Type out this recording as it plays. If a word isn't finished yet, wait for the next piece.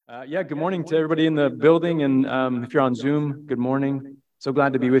Good morning to everybody in the building, and if you're on Zoom, good morning. So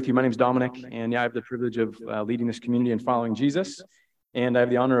glad to be with you. My name's Dominic, and I have the privilege of leading this community and following Jesus, and I have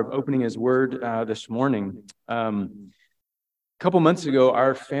the honor of opening His Word this morning. A couple months ago,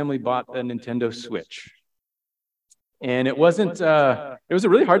 our family bought a Nintendo Switch, and it wasn't. It was a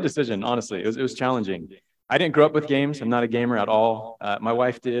really hard decision, honestly. It was challenging. I didn't grow up with games. I'm not a gamer at all. My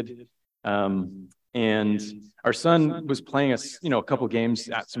wife did. And our son was playing us, a couple games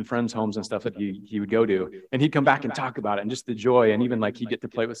at some friends' homes and stuff that he would go to, and he'd come back and talk about it and just the joy, and even like he'd get to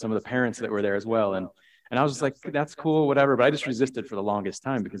play with some of the parents that were there as well. And I was just like, that's cool, whatever. But I just resisted for the longest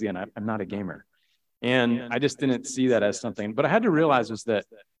time because again, I'm not a gamer, and I just didn't see that as something. But I had to realize was that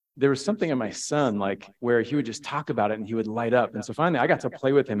there was something in my son, like where he would just talk about it and he would light up. And so finally, I got to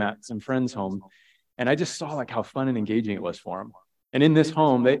play with him at some friends' home, and I just saw like how fun and engaging it was for him. And in this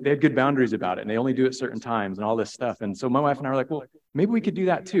home, they had good boundaries about it, and they only do it certain times and all this stuff. And so my wife and I were like, well, maybe we could do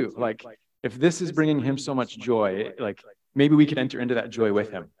that too. Like, if this is bringing him so much joy, like maybe we could enter into that joy with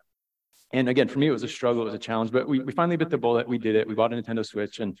him. And again, for me, it was a struggle, it was a challenge, but we finally bit the bullet. We did it. We bought a Nintendo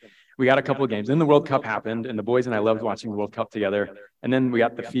Switch, and we got a couple of games. Then the World Cup happened, and the boys and I loved watching the World Cup together. And then we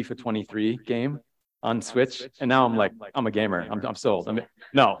got the FIFA 23 game on Switch, and now I'm like, I'm a gamer. I'm sold.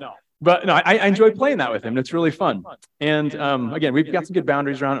 But no, I enjoy playing that with him. It's really fun. And again, we've got some good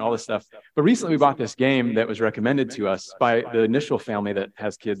boundaries around all this stuff. But recently we bought this game that was recommended to us by the initial family that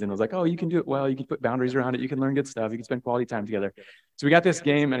has kids, and it was like, oh, you can do it well. You can put boundaries around it. You can learn good stuff. You can spend quality time together. So we got this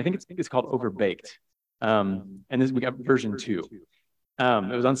game, and I think it's called Overbaked. And we got version 2.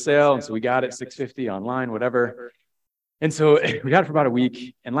 It was on sale, and so we got it $6.50 online, whatever. And so we got it for about a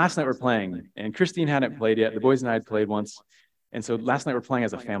week. And last night we're playing, and Christine hadn't played yet. The boys and I had played once. And so last night we're playing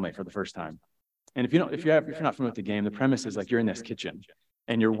as a family for the first time. And if you're not familiar with the game, the premise is like you're in this kitchen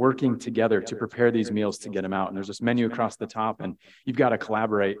and you're working together to prepare these meals to get them out. And there's this menu across the top, and you've got to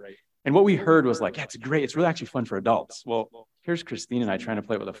collaborate. And what we heard was like, yeah, it's great. It's really actually fun for adults. Well, here's Christine and I trying to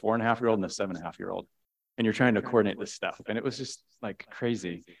play with a 4.5-year-old and a 7.5-year-old. And you're trying to coordinate this stuff. And it was just like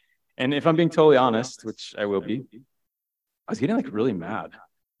crazy. And if I'm being totally honest, which I will be, I was getting like really mad.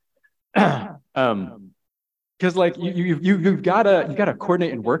 Because like you've got to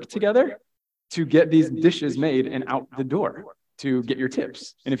coordinate and work together to get these dishes made and out the door to get your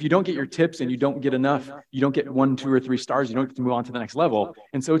tips. And if you don't get your tips and you don't get enough, you don't get 1, 2, or 3 stars, you don't get to move on to the next level.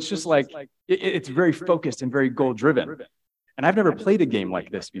 And so it's just like, it's very focused and very goal driven. And I've never played a game like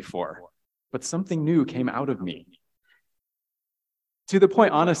this before, but something new came out of me. To the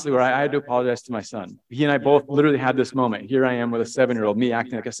point, honestly, where I had to apologize to my son. He and I both literally had this moment. Here I am with a 7-year-old, me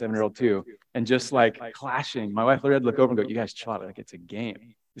acting like a 7-year-old too, and just like clashing. My wife literally had to look over and go, you guys chill out. Like, it's a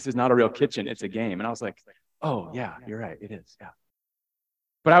game. This is not a real kitchen. It's a game. And I was like, oh, yeah, you're right. It is. Yeah.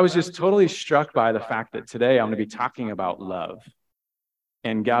 But I was just totally struck by the fact that today I'm going to be talking about love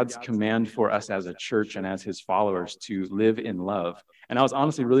and God's command for us as a church and as His followers to live in love. And I was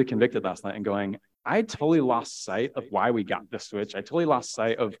honestly really convicted last night and going, I totally lost sight of why we got the Switch. I totally lost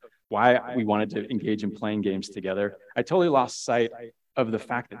sight of why we wanted to engage in playing games together. I totally lost sight of the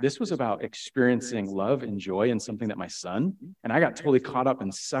fact that this was about experiencing love and joy in something that my son, and I got totally caught up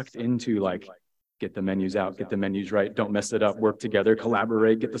and sucked into like, get the menus out, get the menus right, don't mess it up, work together,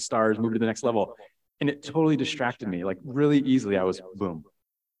 collaborate, get the stars, move to the next level. And it totally distracted me, like really easily. I was boom.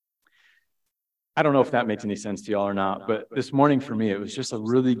 I don't know if that makes any sense to y'all or not, but this morning for me, it was just a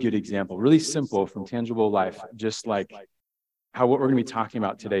really good example, really simple from tangible life, just like how what we're going to be talking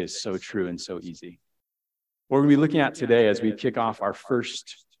about today is so true and so easy. What we're going to be looking at today as we kick off our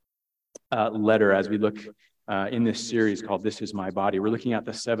first letter, as we look in this series called This Is My Body, we're looking at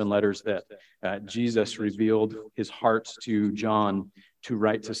the 7 letters that Jesus revealed His heart to John to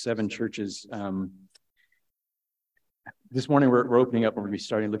write to 7 churches. This morning, we're opening up and we're going to be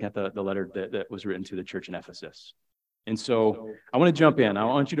starting looking at the letter that was written to the church in Ephesus. And so I want to jump in. I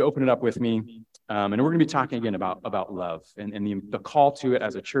want you to open it up with me. And we're going to be talking again about love and the call to it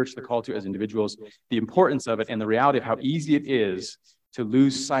as a church, the call to it as individuals, the importance of it, and the reality of how easy it is to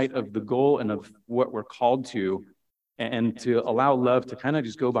lose sight of the goal and of what we're called to, and to allow love to kind of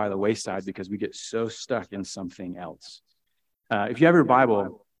just go by the wayside because we get so stuck in something else. If you have your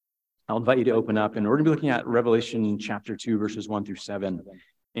Bible, I'll invite you to open up, and we're going to be looking at Revelation chapter 2, verses 1 through 7,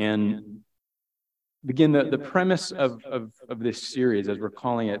 and begin the premise of this series, as we're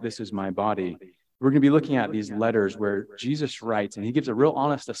calling it, This Is My Body. We're going to be looking at these letters where Jesus writes, and He gives a real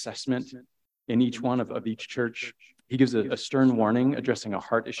honest assessment in each one of each church. He gives a stern warning addressing a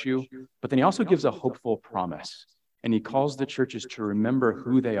heart issue, but then He also gives a hopeful promise, and He calls the churches to remember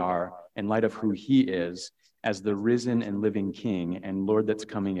who they are in light of who He is as the risen and living King and Lord that's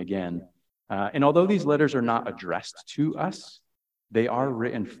coming again. And although these letters are not addressed to us, They are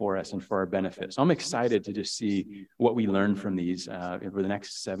written for us and for our benefit. So I'm excited to just see what we learn from these over the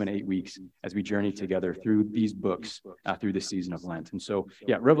next 7-8 weeks as we journey together through these books through the season of Lent. And so,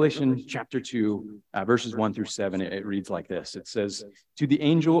 Revelation chapter 2, verses 1 through 7, it reads like this. It says, "To the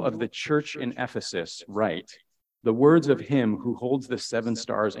angel of the church in Ephesus write, the words of him who holds the 7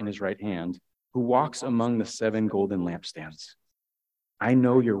 stars in his right hand, who walks among the 7 golden lampstands. I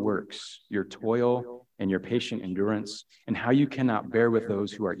know your works, your toil, and your patient endurance, and how you cannot bear with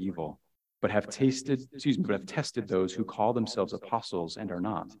those who are evil, but have tested those who call themselves apostles and are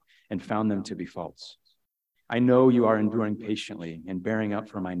not, and found them to be false. I know you are enduring patiently and bearing up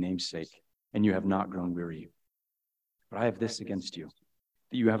for my name's sake, and you have not grown weary. But I have this against you,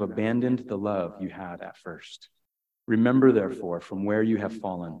 that you have abandoned the love you had at first. Remember, therefore, from where you have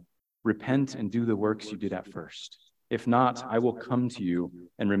fallen, repent and do the works you did at first. If not, I will come to you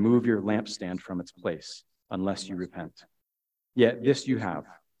and remove your lampstand from its place, unless you repent. Yet this you have.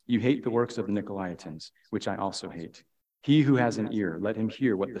 You hate the works of the Nicolaitans, which I also hate. He who has an ear, let him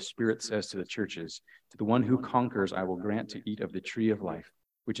hear what the Spirit says to the churches. To the one who conquers, I will grant to eat of the tree of life,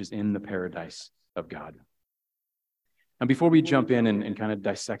 which is in the paradise of God." And before we jump in and kind of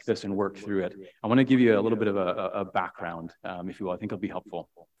dissect this and work through it, I want to give you a little bit of a background, if you will. I think it'll be helpful.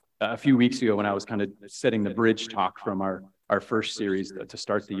 A few weeks ago, when I was kind of setting the bridge talk from our first series to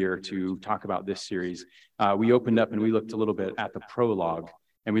start the year to talk about this series, we opened up and we looked a little bit at the prologue,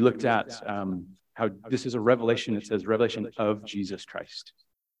 and we looked at how this is a revelation. It says revelation of Jesus Christ.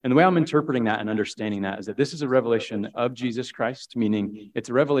 And the way I'm interpreting that and understanding that is that this is a revelation of Jesus Christ, meaning it's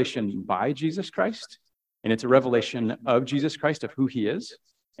a revelation by Jesus Christ, and it's a revelation of Jesus Christ, of who he is,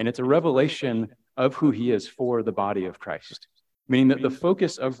 and it's a revelation of who he is for the body of Christ. Meaning that the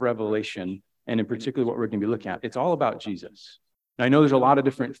focus of Revelation, and in particular what we're going to be looking at, it's all about Jesus. Now, I know there's a lot of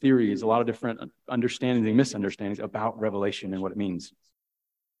different theories, a lot of different understandings and misunderstandings about Revelation and what it means.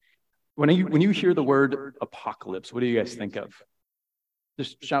 When you hear the word apocalypse, what do you guys think of?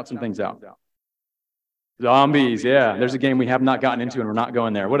 Just shout some things out. Zombies, yeah. There's a game we have not gotten into and we're not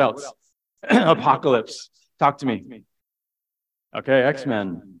going there. What else? Apocalypse. Talk to me. Okay,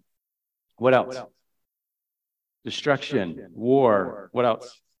 X-Men. What else? Destruction, war, what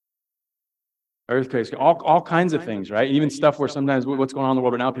else? Earthquakes, all kinds of things, right? Even stuff where sometimes what's going on in the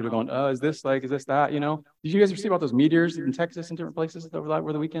world, but now people are going, oh, is this that, you know? Did you guys see about those meteors in Texas and different places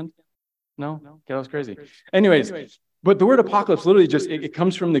over the weekend? No? Okay, that was crazy. Anyways, but the word apocalypse literally just, it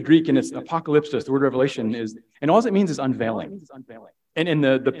comes from the Greek, and it's apocalypsis. The word revelation is, and all it means is unveiling. And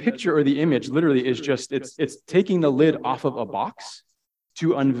the picture or the image literally is just, it's taking the lid off of a box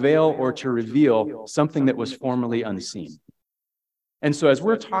to unveil or to reveal something that was formerly unseen. And so as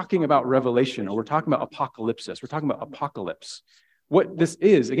we're talking about Revelation, or we're talking about apocalypsis, we're talking about apocalypse, what this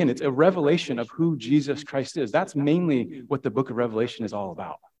is, again, it's a revelation of who Jesus Christ is. That's mainly what the book of Revelation is all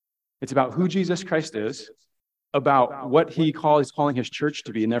about. It's about who Jesus Christ is, about what he's calling his church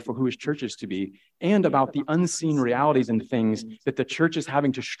to be, and therefore who his church is to be, and about the unseen realities and things that the church is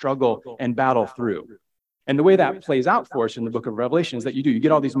having to struggle and battle through. And the way that plays out for us in the book of Revelation is that you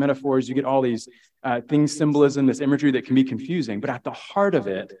get all these metaphors, you get all these things, symbolism, this imagery that can be confusing. But at the heart of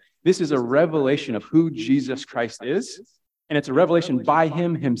it, this is a revelation of who Jesus Christ is. And it's a revelation by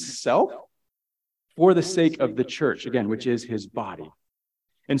him himself for the sake of the church, again, which is his body.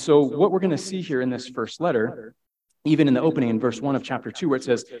 And so what we're going to see here in this first letter, even in the opening in verse 1 of chapter 2, where it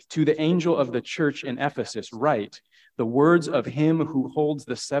says, "To the angel of the church in Ephesus write, the words of him who holds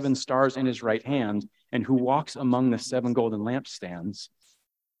the 7 stars in his right hand and who walks among the 7 golden lampstands."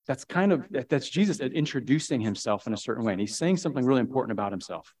 That's Jesus introducing himself in a certain way. And he's saying something really important about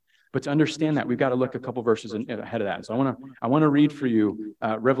himself. But to understand that, we've got to look a couple verses ahead of that. So I want to read for you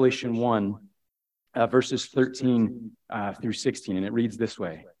Revelation 1, verses 13 through 16. And it reads this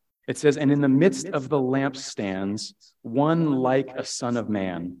way. It says, "And in the midst of the lampstands, one like a son of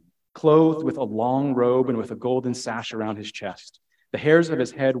man, clothed with a long robe and with a golden sash around his chest. The hairs of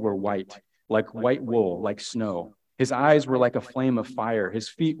his head were white, like white wool, like snow. His eyes were like a flame of fire. His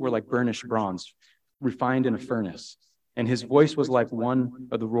feet were like burnished bronze, refined in a furnace. And his voice was like one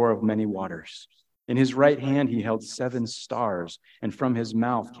of the roar of many waters. In his right hand he held 7 stars, and from his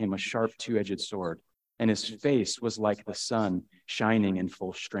mouth came a sharp 2-edged sword. And his face was like the sun shining in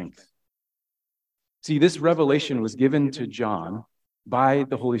full strength." See, this revelation was given to John by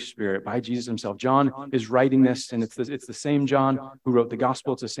the Holy Spirit, by Jesus himself. John is writing this, and it's the same John who wrote the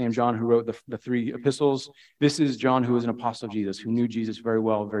gospel. It's the same John who wrote the 3 epistles. This is John, who was an apostle of Jesus, who knew Jesus very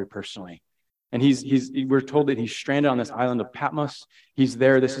well, very personally. And we're told that he's stranded on this island of Patmos. He's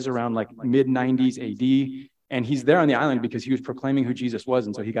there. This is around like mid-90s AD. And he's there on the island because he was proclaiming who Jesus was.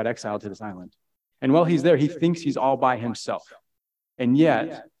 And so he got exiled to this island. And while he's there, he thinks he's all by himself. And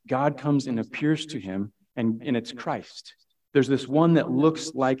yet, God comes and appears to him, and it's Christ. There's this one that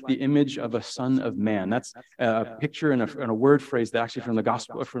looks like the image of a son of man. That's a picture and a word phrase that actually from the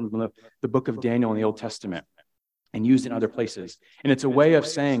gospel, from the book of Daniel in the Old Testament, and used in other places. And it's a way of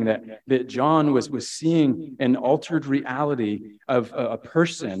saying that John was seeing an altered reality of a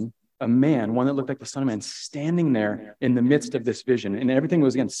person, a man, one that looked like the Son of Man, standing there in the midst of this vision. And everything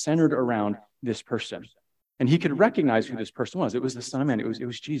was, again, centered around this person. And he could recognize who this person was. It was the Son of Man. It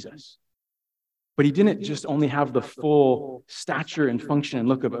was Jesus. But he didn't just only have the full stature and function and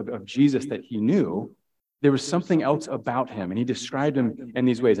look of Jesus that he knew. There was something else about him, and he described him in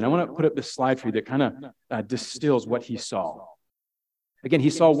these ways. And I want to put up this slide for you that kind of distills what he saw. Again,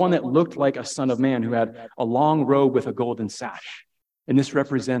 he saw one that looked like a son of man who had a long robe with a golden sash. And this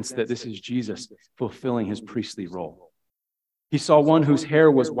represents that this is Jesus fulfilling his priestly role. He saw one whose hair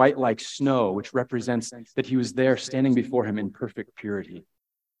was white like snow, which represents that he was there standing before him in perfect purity.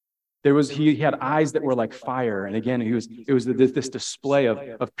 He had eyes that were like fire. And again, it was this display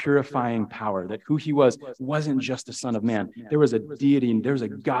of purifying power, that who he wasn't just a son of man. There was a deity, and there was a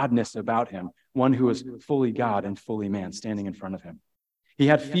godness about him, one who was fully God and fully man standing in front of him. He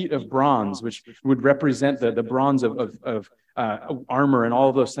had feet of bronze, which would represent the bronze of armor and all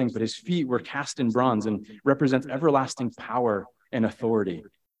of those things, but his feet were cast in bronze and represents everlasting power and authority.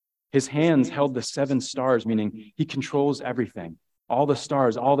 His hands held the 7 stars, meaning he controls everything. All the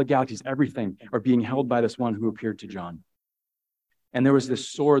stars, all the galaxies, everything are being held by this one who appeared to John. And there was this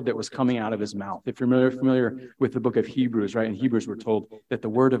sword that was coming out of his mouth. If you're familiar with the book of Hebrews, right? In Hebrews, we're told that the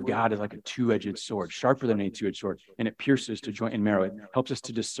word of God is like a 2-edged sword, sharper than a 2-edged sword, and it pierces to joint and marrow. It helps us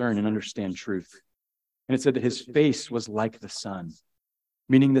to discern and understand truth. And it said that his face was like the sun,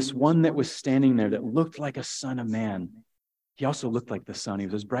 meaning this one that was standing there that looked like a son of man. He also looked like the sun. He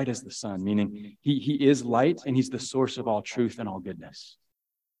was as bright as the sun, meaning he is light, and he's the source of all truth and all goodness.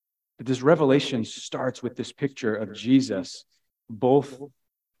 But this revelation starts with this picture of Jesus, both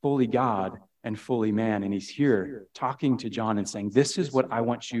fully God and fully man. And he's here talking to John and saying, this is what I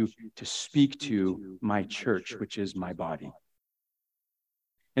want you to speak to my church, which is my body.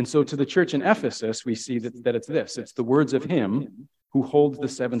 And so to the church in Ephesus, we see that it's this. It's the words of him who holds the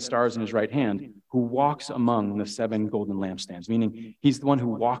 7 stars in his right hand, who walks among the 7 golden lampstands, meaning he's the one who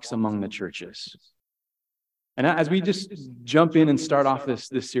walks among the churches. And as we just jump in and start off this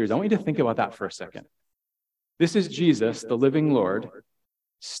series, I want you to think about that for a second. This is Jesus, the living Lord,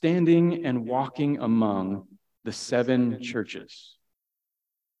 standing and walking among the 7 churches.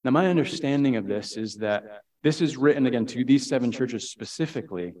 Now, my understanding of this is that this is written, again, to these 7 churches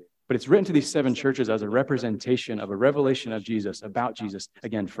specifically, but it's written to these 7 churches as a representation of a revelation of Jesus, about Jesus,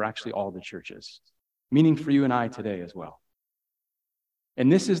 again, for actually all the churches, meaning for you and I today as well.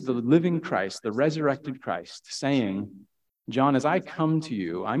 And this is the living Christ, the resurrected Christ, saying, John, as I come to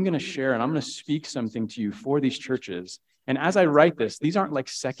you, I'm going to share and I'm going to speak something to you for these churches. And as I write this, these aren't like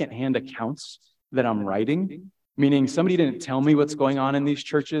secondhand accounts that I'm writing, meaning somebody didn't tell me what's going on in these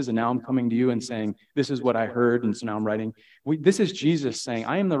churches, and now I'm coming to you and saying, this is what I heard, and so now I'm writing. This is Jesus saying,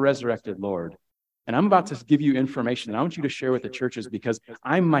 I am the resurrected Lord, and I'm about to give you information that I want you to share with the churches because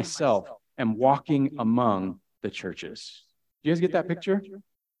I myself am walking among the churches. Do you guys get that picture?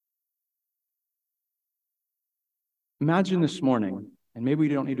 Imagine this morning, and maybe we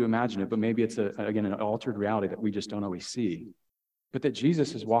don't need to imagine it, but maybe it's, again, an altered reality that we just don't always see, but that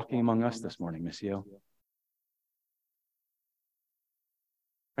Jesus is walking among us this morning, Missio.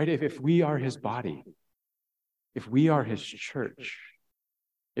 Right? If we are his body, if we are his church,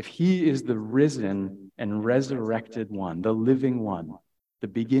 if he is the risen and resurrected one, the living one, the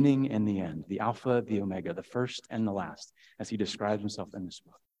beginning and the end, the Alpha, the Omega, the first and the last, as he describes himself in this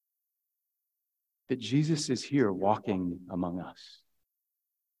book, that Jesus is here walking among us.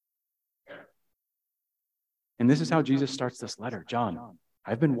 And this is how Jesus starts this letter. John,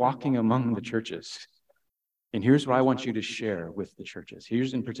 I've been walking among the churches. And here's what I want you to share with the churches.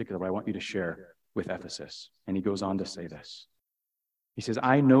 Here's in particular what I want you to share with Ephesus. And he goes on to say this. He says,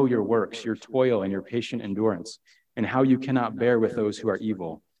 I know your works, your toil, and your patient endurance, and how you cannot bear with those who are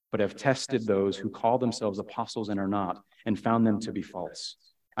evil, but have tested those who call themselves apostles and are not, and found them to be false.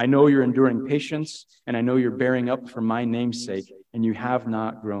 I know you're enduring patience, and I know you're bearing up for my name's sake, and you have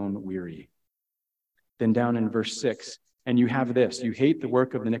not grown weary. Then down in verse 6, and you have this, you hate the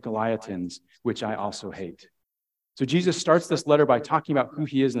work of the Nicolaitans, which I also hate. So Jesus starts this letter by talking about who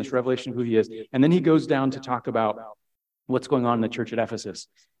he is and this revelation of who he is. And then he goes down to talk about what's going on in the church at Ephesus.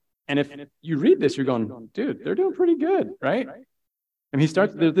 And if you read this, you're going, dude, they're doing pretty good, right? And he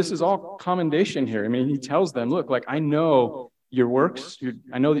starts, this is all commendation here. I mean, he tells them, look, like, I know your works.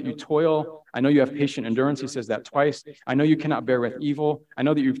 I know that you toil. I know you have patient endurance. He says that twice. I know you cannot bear with evil. I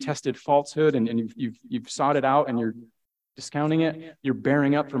know that you've tested falsehood and you've sought it out and you're discounting it. You're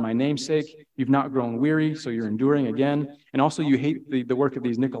bearing up for my name's sake. You've not grown weary, so you're enduring again. And also you hate the work of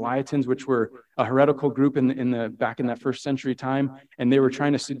these Nicolaitans, which were a heretical group back in that first century time. And they were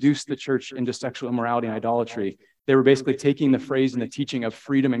trying to seduce the church into sexual immorality and idolatry. They were basically taking the phrase and the teaching of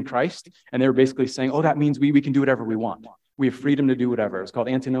freedom in Christ, and they were basically saying, oh, that means we can do whatever we want. We have freedom to do whatever. It's called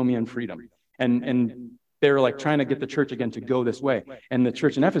antinomian freedom. And they were like trying to get the church again to go this way. And the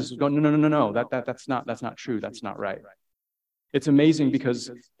church in Ephesus was going, no, that's not true. That's not right. It's amazing because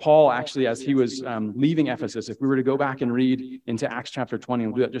Paul actually, as he was leaving Ephesus, if we were to go back and read into Acts chapter 20,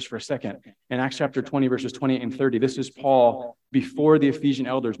 we'll do that just for a second. In Acts chapter 20, verses 28 and 30, this is Paul before the Ephesian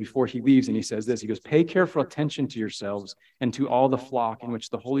elders, before he leaves, and he says this. He goes, pay careful attention to yourselves and to all the flock in which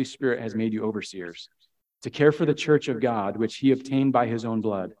the Holy Spirit has made you overseers, to care for the church of God, which he obtained by his own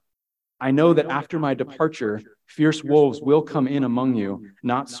blood. I know that after my departure, fierce wolves will come in among you,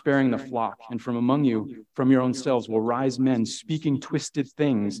 not sparing the flock. And from among you, from your own selves, will rise men speaking twisted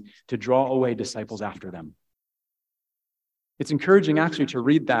things to draw away disciples after them. It's encouraging actually to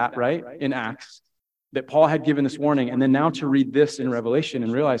read that, right, in Acts, that Paul had given this warning, and then now to read this in Revelation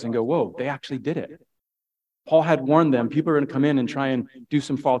and realize and go, whoa, they actually did it. Paul had warned them, people are going to come in and try and do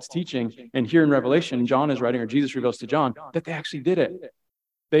some false teaching. And here in Revelation, John is writing, or Jesus reveals to John, that they actually did it.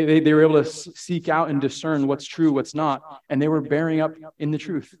 They were able to seek out and discern what's true, what's not, and they were bearing up in the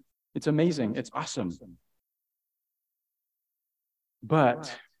truth. It's amazing. It's awesome.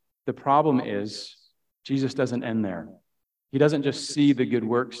 But the problem is Jesus doesn't end there. He doesn't just see the good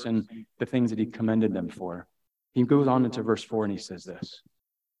works and the things that he commended them for. He goes on into verse 4 and he says this,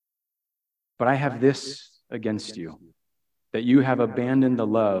 but I have this against you, that you have abandoned the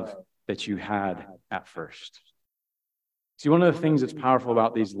love that you had at first. See, one of the things that's powerful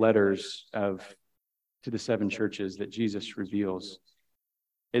about these letters to the 7 churches that Jesus reveals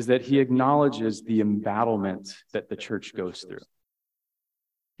is that he acknowledges the embattlement that the church goes through.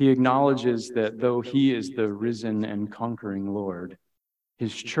 He acknowledges that though he is the risen and conquering Lord,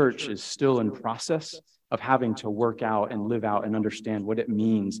 his church is still in process of having to work out and live out and understand what it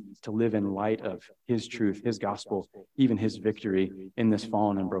means to live in light of his truth, his gospel, even his victory in this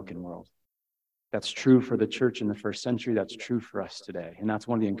fallen and broken world. That's true for the church in the first century. That's true for us today. And that's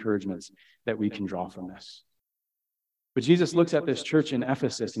one of the encouragements that we can draw from this. But Jesus looks at this church in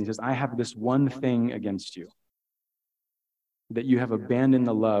Ephesus and he says, I have this one thing against you, that you have abandoned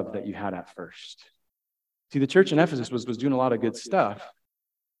the love that you had at first. See, the church in Ephesus was doing a lot of good stuff,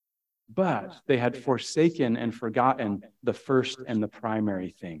 but they had forsaken and forgotten the first and the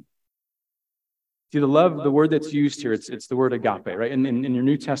primary thing. See, the word that's used here, it's the word agape, right? In your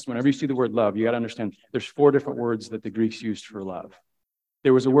New Testament, whenever you see the word love, you got to understand there's 4 different words that the Greeks used for love.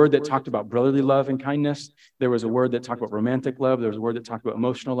 There was a word that talked about brotherly love and kindness. There was a word that talked about romantic love. There was a word that talked about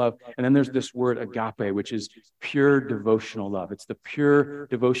emotional love. And then there's this word agape, which is pure devotional love. It's the pure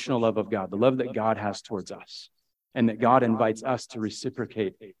devotional love of God, the love that God has towards us, and that God invites us to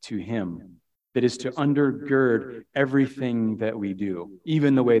reciprocate to him. That is to undergird everything that we do,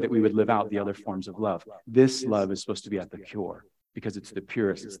 even the way that we would live out the other forms of love. This love is supposed to be at the core because it's the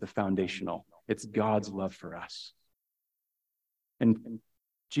purest, it's the foundational. It's God's love for us. And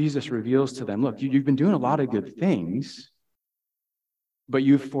Jesus reveals to them, look, you've been doing a lot of good things, but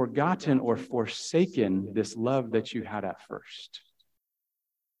you've forgotten or forsaken this love that you had at first.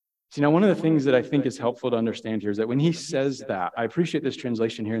 See, now one of the things that I think is helpful to understand here is that when he says that, I appreciate this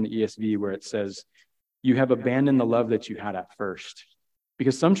translation here in the ESV where it says, you have abandoned the love that you had at first.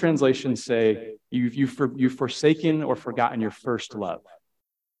 Because some translations say, you've forsaken or forgotten your first love.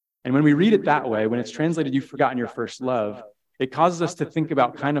 And when we read it that way, when it's translated, you've forgotten your first love, it causes us to think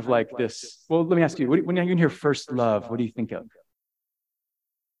about kind of like this. Well, let me ask you, when you hear first love, what do you think of?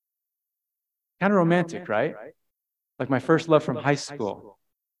 Kind of romantic, right? Like my first love from high school.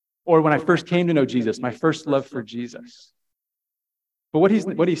 Or when I first came to know Jesus, my first love for Jesus. But what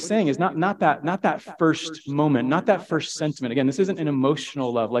he's saying is not that first moment, not that first sentiment. Again, this isn't an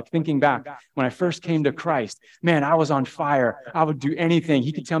emotional love, like thinking back when I first came to Christ. Man, I was on fire. I would do anything.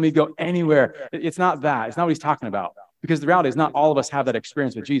 He could tell me to go anywhere. It's not that. It's not what he's talking about. Because the reality is not all of us have that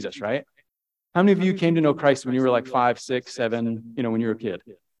experience with Jesus, right? How many of you came to know Christ when you were like 5, 6, 7, when you were a kid?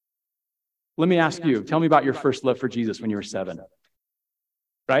 Let me ask you, tell me about your first love for Jesus when you were 7.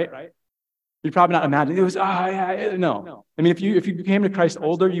 Right? You're probably not imagining it was, no. I mean, if you came to Christ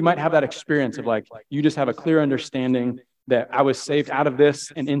older, you might have that experience of like, you just have a clear understanding that I was saved out of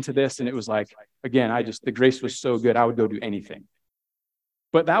this and into this. And it was like, again, the grace was so good, I would go do anything.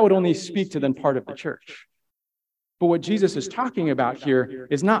 But that would only speak to then part of the church. But what Jesus is talking about here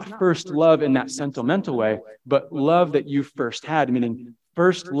is not first love in that sentimental way, but love that you first had, meaning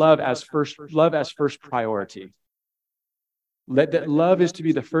first love as first priority. That love is to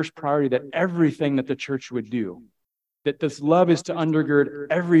be the first priority, that everything that the church would do, that this love is to undergird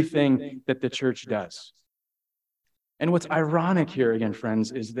everything that the church does. And what's ironic here, again,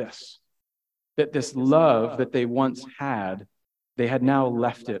 friends, is this, that this love that they once had, they had now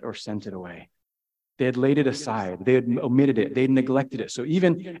left it or sent it away. They had laid it aside. They had omitted it. They had neglected it. So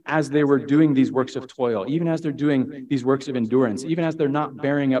even as they were doing these works of toil, even as they're doing these works of endurance, even as they're not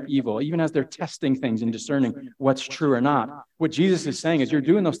bearing up evil, even as they're testing things and discerning what's true or not, what Jesus is saying is you're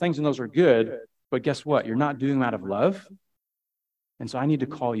doing those things and those are good, but guess what? You're not doing them out of love. And so I need to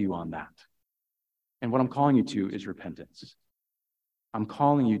call you on that. And what I'm calling you to is repentance. I'm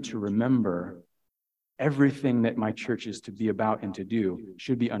calling you to remember everything that my church is to be about and to do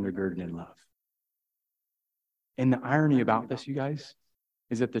should be undergirded in love. And the irony about this, you guys,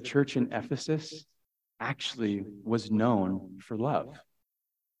 is that the church in Ephesus actually was known for love.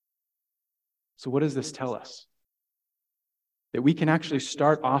 So what does this tell us? That we can actually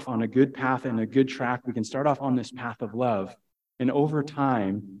start off on a good path and a good track. We can start off on this path of love. And over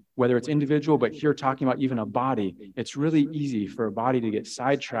time, whether it's individual, but here talking about even a body, it's really easy for a body to get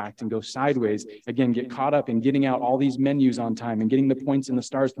sidetracked and go sideways. Again, get caught up in getting out all these menus on time and getting the points and the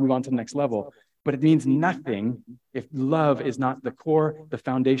stars to move on to the next level. But it means nothing if love is not the core, the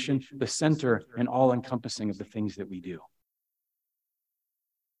foundation, the center, and all-encompassing of the things that we do.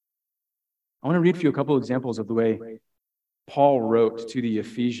 I want to read for you a couple examples of the way Paul wrote to the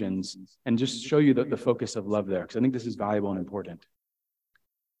Ephesians and just show you the focus of love there, because I think this is valuable and important.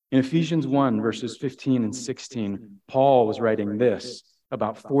 In Ephesians 1, verses 15 and 16, Paul was writing this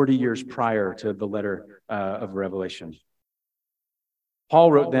about 40 years prior to the letter of Revelation. Paul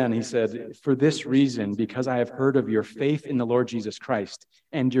wrote then, he said, "For this reason, because I have heard of your faith in the Lord Jesus Christ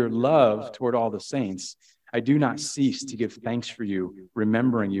and your love toward all the saints, I do not cease to give thanks for you,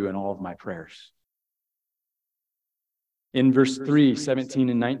 remembering you in all of my prayers." In verse 3, 17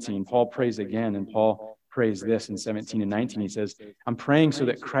 and 19, Paul prays again, and Paul prays this in 17 and 19. He says, "I'm praying so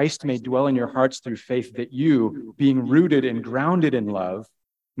that Christ may dwell in your hearts through faith, that you, being rooted and grounded in love,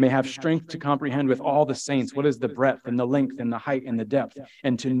 may have strength to comprehend with all the saints what is the breadth and the length and the height and the depth,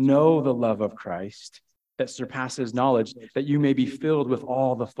 and to know the love of Christ that surpasses knowledge, that you may be filled with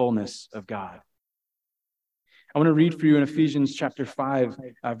all the fullness of God." I want to read for you in Ephesians chapter 5,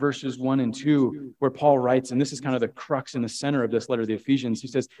 verses 1 and 2, where Paul writes, and this is kind of the crux in the center of this letter to the Ephesians. He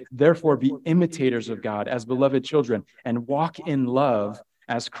says, "Therefore be imitators of God as beloved children, and walk in love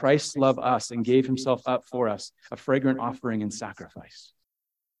as Christ loved us and gave himself up for us, a fragrant offering and sacrifice."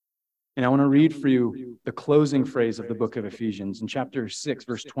 And I want to read for you the closing phrase of the book of Ephesians. In chapter 6,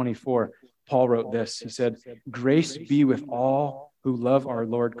 verse 24, Paul wrote this. He said, "Grace be with all who love our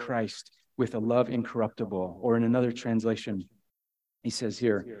Lord Christ with a love incorruptible." Or in another translation, he says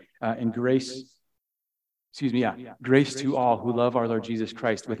here, grace to all who love our Lord Jesus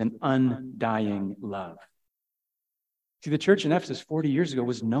Christ with an undying love. See, the church in Ephesus 40 years ago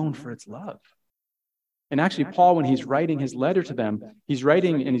was known for its love. And actually, Paul, when he's writing his letter to them, he's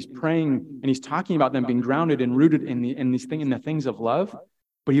writing and he's praying and he's talking about them being grounded and rooted in the things of love.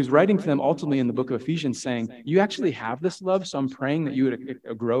 But he was writing to them ultimately in the book of Ephesians saying, you actually have this love, so I'm praying that you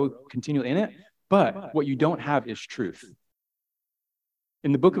would grow continually in it. But what you don't have is truth.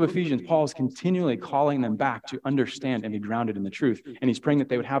 In the book of Ephesians, Paul is continually calling them back to understand and be grounded in the truth. And he's praying that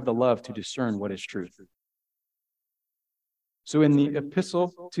they would have the love to discern what is truth. So in the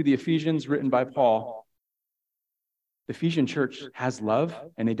epistle to the Ephesians written by Paul, the Ephesian church has love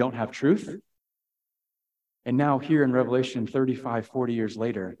and they don't have truth. And now here in Revelation 35, 40 years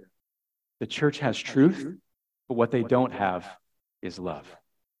later, the church has truth, but what they don't have is love.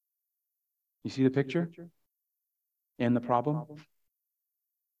 You see the picture and the problem?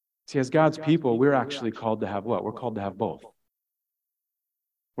 See, as God's people, we're actually called to have what? We're called to have both.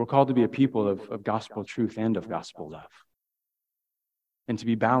 We're called to be a people of gospel truth and of gospel love. And to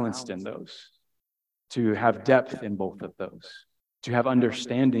be balanced in those, to have depth in both of those, to have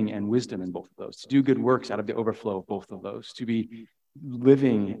understanding and wisdom in both of those, to do good works out of the overflow of both of those, to be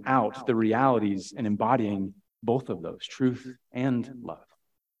living out the realities and embodying both of those, truth and love.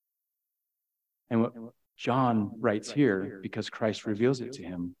 And what John writes here, because Christ reveals it to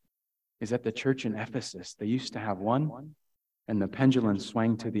him, is that the church in Ephesus, they used to have one, and the pendulum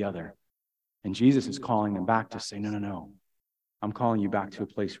swung to the other. And Jesus is calling them back to say, no. I'm calling you back to a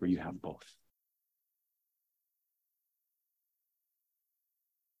place where you have both.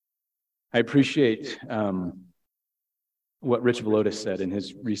 I appreciate what Rich Villodas said in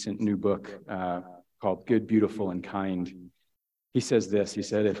his recent new book called Good, Beautiful, and Kind. He says this, he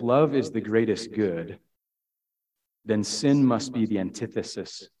said, if love is the greatest good, then sin must be the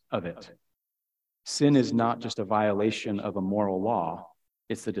antithesis of it. Sin is not just a violation of a moral law,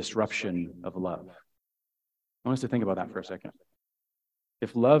 it's the disruption of love. I want us to think about that for a second.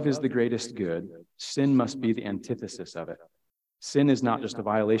 If love is the greatest good, sin must be the antithesis of it. Sin is not just a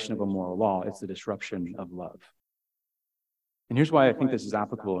violation of a moral law, it's the disruption of love. And here's why I think this is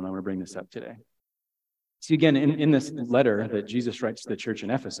applicable, and I want to bring this up today. See, again, in this letter that Jesus writes to the church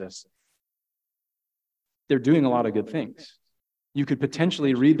in Ephesus, they're doing a lot of good things. You could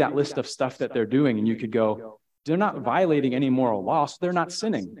potentially read that list of stuff that they're doing, and you could go, they're not violating any moral law, so they're not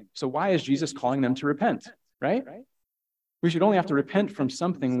sinning. So why is Jesus calling them to repent, right? We should only have to repent from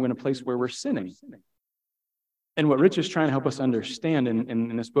something in a place where we're sinning. And what Rich is trying to help us understand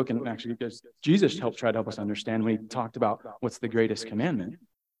in this book, and actually because Jesus helped try to help us understand when he talked about what's the greatest commandment,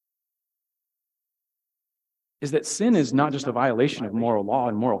 is that sin is not just a violation of moral law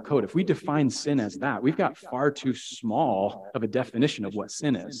and moral code. If we define sin as that, we've got far too small of a definition of what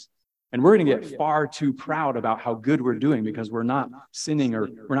sin is. And we're going to get far too proud about how good we're doing because we're not sinning or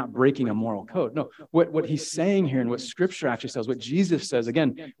we're not breaking a moral code. No, what he's saying here and what Scripture actually says, what Jesus says,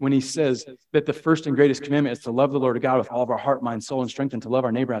 again, when he says that the first and greatest commandment is to love the Lord God with all of our heart, mind, soul, and strength, and to love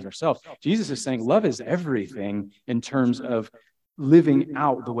our neighbor as ourselves, Jesus is saying love is everything in terms of living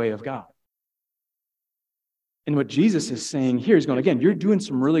out the way of God. And what Jesus is saying here is going, again, you're doing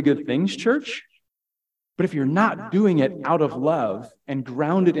some really good things, church, but if you're not doing it out of love and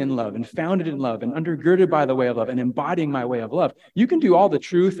grounded in love and founded in love and undergirded by the way of love and embodying my way of love, you can do all the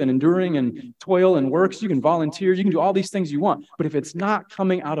truth and enduring and toil and works, you can volunteer, you can do all these things you want, but if it's not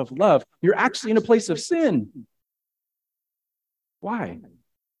coming out of love, you're actually in a place of sin. Why?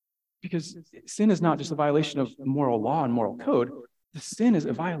 Because sin is not just a violation of moral law and moral code. The sin is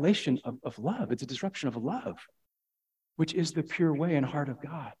a violation of love. It's a disruption of love, which is the pure way and heart of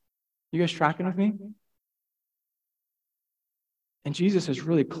God. You guys tracking with me? And Jesus is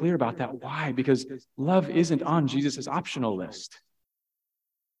really clear about that. Why? Because love isn't on Jesus' optional list.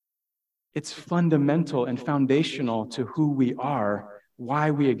 It's fundamental and foundational to who we are,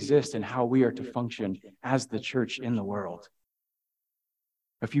 why we exist, and how we are to function as the church in the world.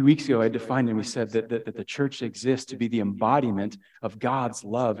 A few weeks ago, I defined and we said that the church exists to be the embodiment of God's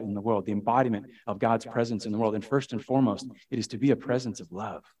love in the world, the embodiment of God's presence in the world. And first and foremost, it is to be a presence of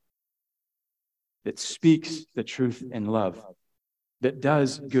love that speaks the truth in love, that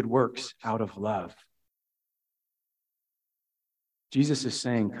does good works out of love. Jesus is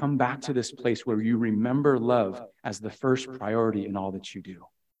saying, come back to this place where you remember love as the first priority in all that you do.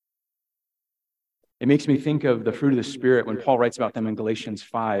 It makes me think of the fruit of the Spirit when Paul writes about them in Galatians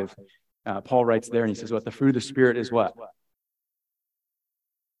 5. Paul writes there and he says, what? The fruit of the Spirit is what?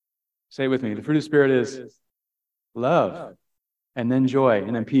 Say it with me. The fruit of the Spirit is love, and then joy,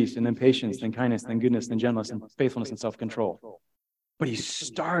 and then peace, and then patience, then kindness, then goodness, then gentleness, and faithfulness, and self-control. But he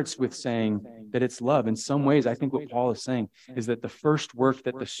starts with saying that it's love. In some ways, I think what Paul is saying is that the first work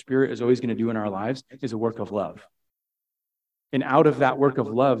that the Spirit is always going to do in our lives is a work of love. And out of that work of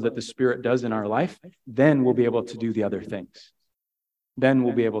love that the Spirit does in our life, then we'll be able to do the other things. Then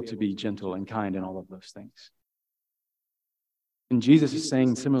we'll be able to be gentle and kind and all of those things. And Jesus is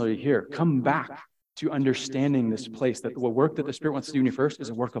saying similarly here, come back to understanding this place, that the work that the Spirit wants to do in you first is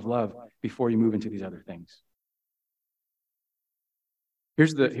a work of love before you move into these other things.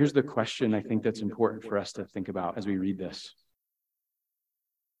 Here's the question I think that's important for us to think about as we read this.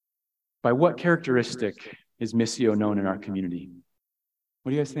 By what characteristic is Missio known in our community? What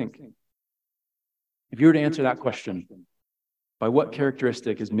do you guys think? If you were to answer that question, by what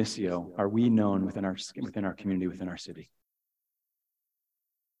characteristic is Missio, are we known within our community, within our city?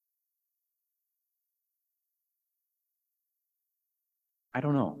 I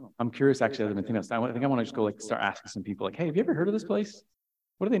don't know. I'm curious, actually, as I've been thinking about this. I think I want to just go start asking some people, hey, have you ever heard of this place?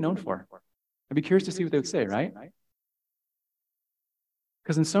 What are they known for? I'd be curious to see what they would say, right?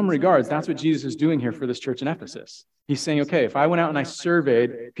 Because in some regards, that's what Jesus is doing here for this church in Ephesus. He's saying, okay, if I went out and I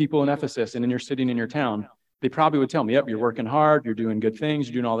surveyed people in Ephesus and in your city and in your town, they probably would tell me, yep, you're working hard, you're doing good things,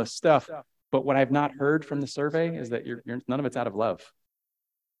 you're doing all this stuff. But what I've not heard from the survey is that none of it's out of love.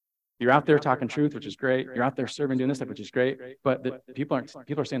 You're out there talking truth, which is great. You're out there serving, doing this stuff, which is great. But people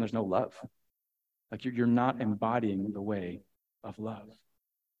are saying there's no love. Like you're not embodying the way of love.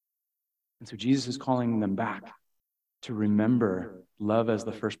 And so Jesus is calling them back to remember love as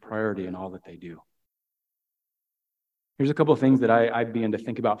the first priority in all that they do. Here's a couple of things that I began to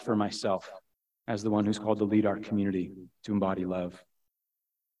think about for myself as the one who's called to lead our community to embody love.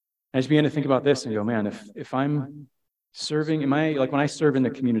 I just began to think about this and go, man, if I'm serving, like when I serve in the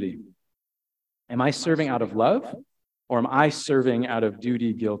community, Am I serving out of love, or am I serving out of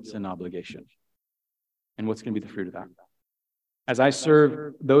duty, guilt, and obligation? And what's going to be the fruit of that? As I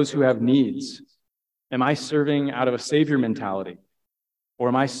serve those who have needs, am I serving out of a savior mentality? Or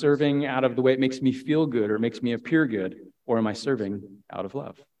am I serving out of the way it makes me feel good or makes me appear good? Or am I serving out of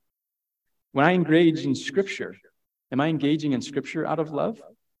love? When I engage in Scripture, am I engaging in Scripture out of love?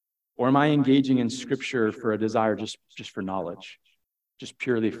 Or am I engaging in Scripture for a desire just for knowledge, just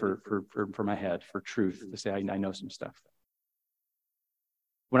purely for my head, for truth, to say I know some stuff?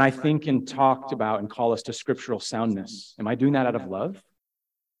 When I think and talk about and call us to scriptural soundness, am I doing that out of love?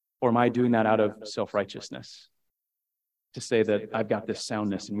 Or am I doing that out of self-righteousness? To say that I've got this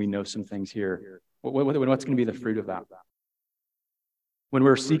soundness and we know some things here. What's going to be the fruit of that? When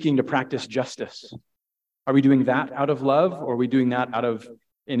we're seeking to practice justice, are we doing that out of love, or are we doing that out of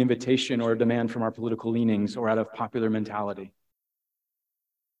an invitation or a demand from our political leanings or out of popular mentality?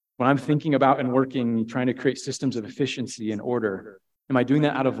 When I'm thinking about and working, trying to create systems of efficiency and order, am I doing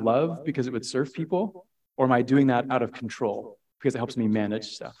that out of love because it would serve people, or am I doing that out of control because it helps me manage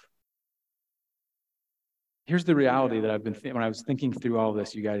stuff? Here's the reality that I've been when I was thinking through all of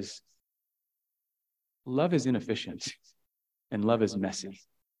this, you guys. Love is inefficient and love is messy.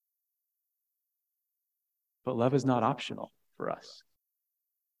 But love is not optional for us.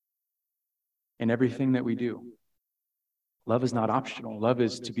 In everything that we do, love is not optional. Love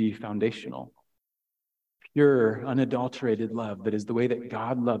is to be foundational. Pure, unadulterated love that is the way that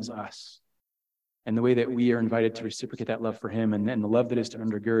God loves us and the way that we are invited to reciprocate that love for him, and then the love that is to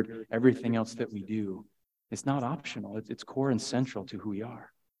undergird everything else that we do. It's not optional. It's core and central to who we are.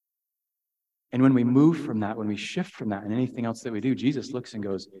 And when we move from that, when we shift from that and anything else that we do, Jesus looks and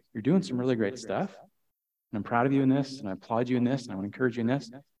goes, you're doing some really great stuff. And I'm proud of you in this, and I applaud you in this, and I want to encourage you in this.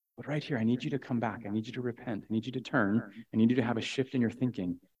 But right here, I need you to come back. I need you to repent. I need you to turn. I need you to have a shift in your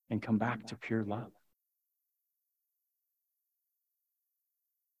thinking and come back to pure love.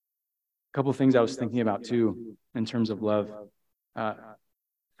 A couple of things I was thinking about too in terms of love. 1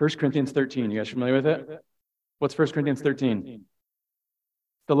 Corinthians 13, you guys familiar with it? What's 1 Corinthians 13?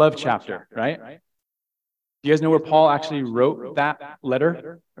 The love chapter, right? Do you guys know where Paul actually wrote that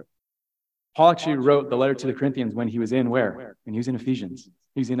letter? Paul actually wrote the letter to the Corinthians when he was in where? When he was in Ephesians.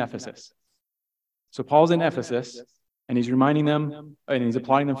 He was in Ephesus. So Paul's in Ephesus, and he's reminding them, and he's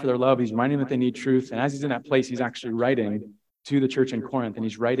applauding them for their love. He's reminding them that they need truth. And as he's in that place, he's actually writing to the church in Corinth, and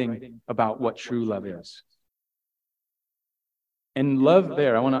he's writing about what true love is. And love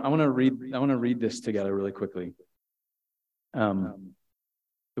there, I want to read this together really quickly. The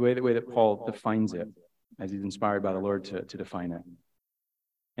way that Paul defines it, as he's inspired by the Lord to define it.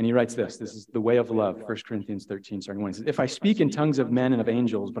 And he writes this is the way of love, 1 Corinthians 13, starting 1. He says, if I speak in tongues of men and of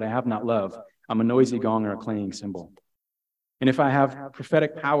angels, but I have not love, I'm a noisy gong or a clanging cymbal. And if I have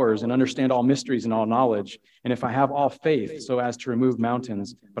prophetic powers and understand all mysteries and all knowledge, and if I have all faith so as to remove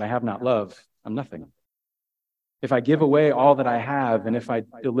mountains, but I have not love, I'm nothing. If I give away all that I have, and if I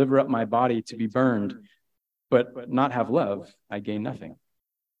deliver up my body to be burned, but not have love, I gain nothing.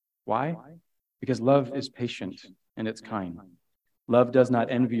 Why? Because love is patient and it's kind. Love does not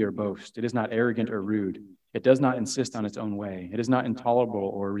envy or boast. It is not arrogant or rude. It does not insist on its own way. It is not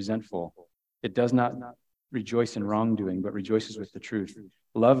intolerable or resentful. It does not rejoice in wrongdoing, but rejoices with the truth.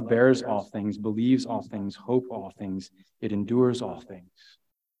 Love bears all things, believes all things, hopes all things. It endures all things.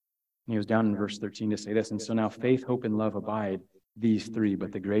 And he goes down in verse 13 to say this, and so now faith, hope, and love abide, these three,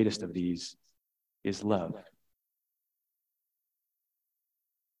 but the greatest of these is love.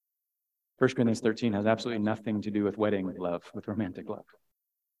 1 Corinthians 13 has absolutely nothing to do with wedding love, with romantic love.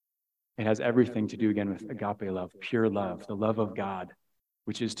 It has everything to do, again, with agape love, pure love, the love of God,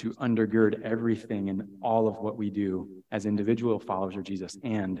 which is to undergird everything in all of what we do as individual followers of Jesus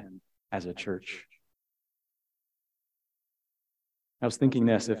and as a church. I was thinking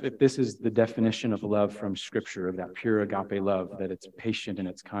this, if this is the definition of love from Scripture, of that pure agape love, that it's patient and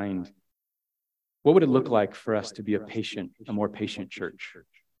it's kind, what would it look like for us to be a more patient church?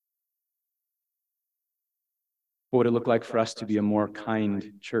 What would it look like for us to be a more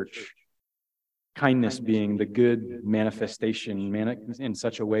kind church? Kindness being the good manifestation in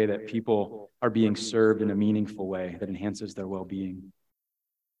such a way that people are being served in a meaningful way that enhances their well-being.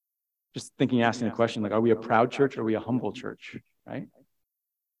 Just thinking, asking the question, like, are we a proud church or are we a humble church, right?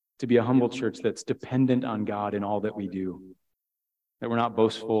 To be a humble church that's dependent on God in all that we do. That we're not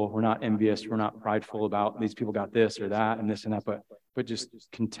boastful, we're not envious, we're not prideful about these people got this or that and this and that, but just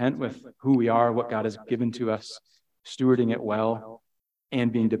content with who we are, what God has given to us, stewarding it well,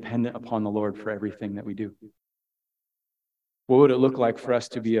 and being dependent upon the Lord for everything that we do. What would it look like for us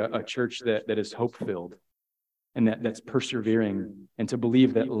to be a church that is hope-filled, and that's persevering, and to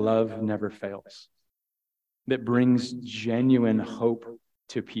believe that love never fails, that brings genuine hope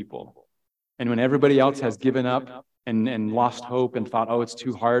to people. And when everybody else has given up and lost hope and thought, oh, it's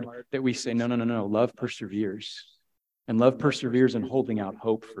too hard, that we say, no, love perseveres. And love perseveres in holding out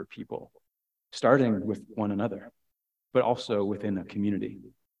hope for people, starting with one another, but also within a community.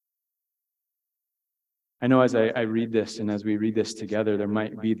 I know as I read this, and as we read this together, there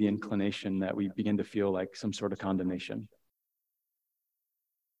might be the inclination that we begin to feel like some sort of condemnation.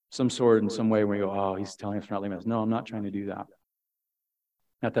 Some sort, in some way, where we go, oh, he's telling us we're not leaving us. No, I'm not trying to do that.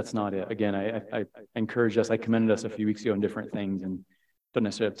 That's not it. Again, I encouraged us, I commended us a few weeks ago in different things, and don't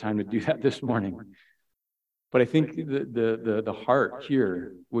necessarily have time to do that this morning. But I think the heart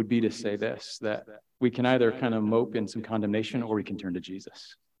here would be to say this, that we can either kind of mope in some condemnation, or we can turn to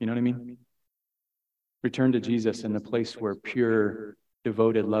Jesus. You know what I mean? Return to Jesus in the place where pure,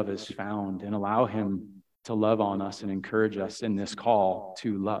 devoted love is found, and allow him to love on us and encourage us in this call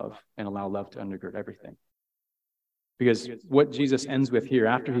to love, and allow love to undergird everything. Because what Jesus ends with here,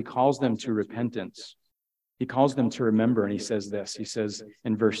 after he calls them to repentance, he calls them to remember, and he says this. He says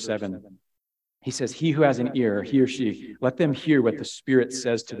in verse 7, he says, he who has an ear, he or she, let them hear what the Spirit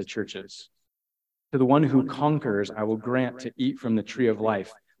says to the churches. To the one who conquers, I will grant to eat from the tree of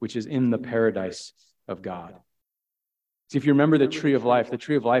life, which is in the paradise of God. See, if you remember the tree of life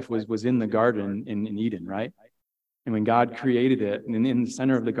was in the garden in Eden, right? And when God created it, and in the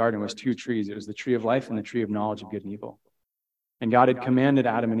center of the garden was two trees. It was the tree of life and the tree of knowledge of good and evil. And God had commanded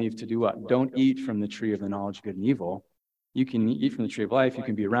Adam and Eve to do what? Don't eat from the tree of the knowledge of good and evil. You can eat from the tree of life. You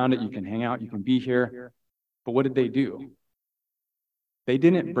can be around it. You can hang out. You can be here. But what did they do? They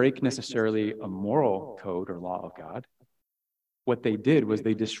didn't break necessarily a moral code or law of God. What they did was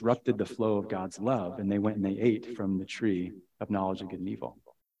they disrupted the flow of God's love, and they went and they ate from the tree of knowledge of good and evil.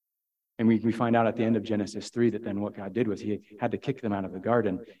 And we find out at the end of Genesis 3 that then what God did was he had to kick them out of the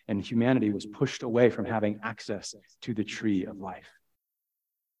garden, and humanity was pushed away from having access to the tree of life.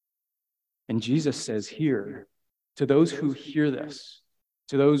 And Jesus says here, to those who hear this,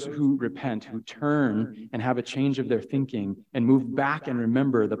 to those who repent, who turn and have a change of their thinking and move back and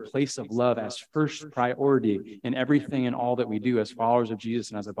remember the place of love as first priority in everything and all that we do as followers of Jesus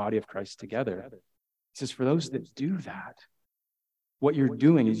and as a body of Christ together. He says, for those that do that, what you're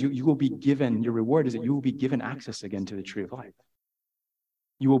doing is you will be given, your reward is that you will be given access again to the tree of life.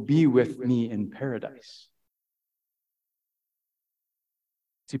 You will be with me in paradise.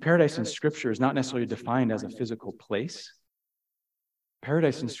 See, paradise in Scripture is not necessarily defined as a physical place.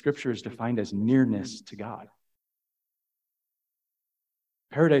 Paradise in Scripture is defined as nearness to God.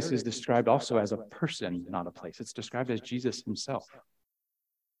 Paradise is described also as a person, not a place. It's described as Jesus himself.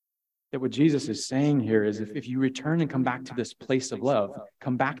 That what Jesus is saying here is if you return and come back to this place of love,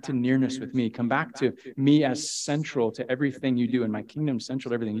 come back to nearness with me, come back to me as central to everything you do, and my kingdom central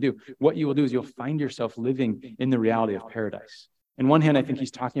to everything you do, what you will do is you'll find yourself living in the reality of paradise. On one hand, I think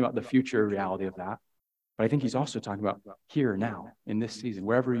he's talking about the future reality of that, but I think he's also talking about here, now, in this season,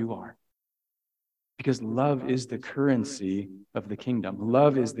 wherever you are. Because love is the currency of the kingdom.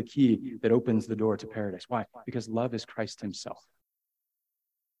 Love is the key that opens the door to paradise. Why? Because love is Christ himself.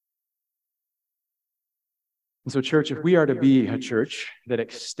 And so, church, if we are to be a church that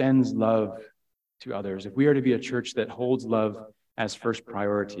extends love to others, if we are to be a church that holds love as first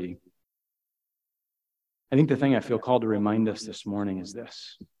priority, I think the thing I feel called to remind us this morning is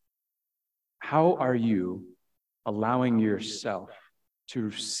this. How are you allowing yourself to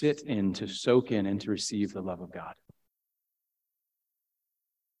sit in, to soak in, and to receive the love of God?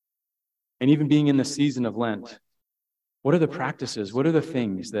 And even being in the season of Lent, what are the practices? What are the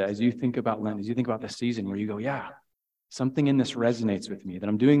things that as you think about Lent, as you think about the season where you go, yeah, something in this resonates with me, that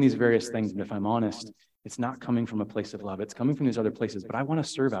I'm doing these various things, and if I'm honest, it's not coming from a place of love. It's coming from these other places, but I want to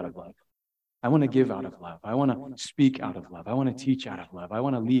serve out of love. I want to give out of love. I want to speak out of love. I want to teach out of love. I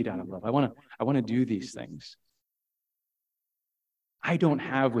want to lead out of love. I want to do these things. I don't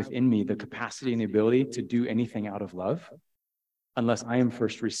have within me the capacity and the ability to do anything out of love unless I am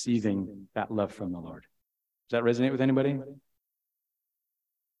first receiving that love from the Lord. Does that resonate with anybody?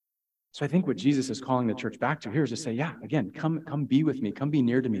 So I think what Jesus is calling the church back to here is to say, yeah, again, come be with me, come be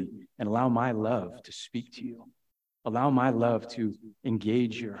near to me, and allow my love to speak to you. Allow my love to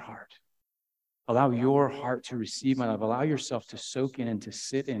engage your heart. Allow your heart to receive my love. Allow yourself to soak in and to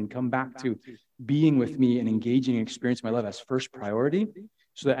sit in. Come back to being with me and engaging and experiencing my love as first priority,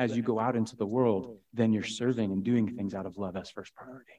 so that as you go out into the world, then you're serving and doing things out of love as first priority.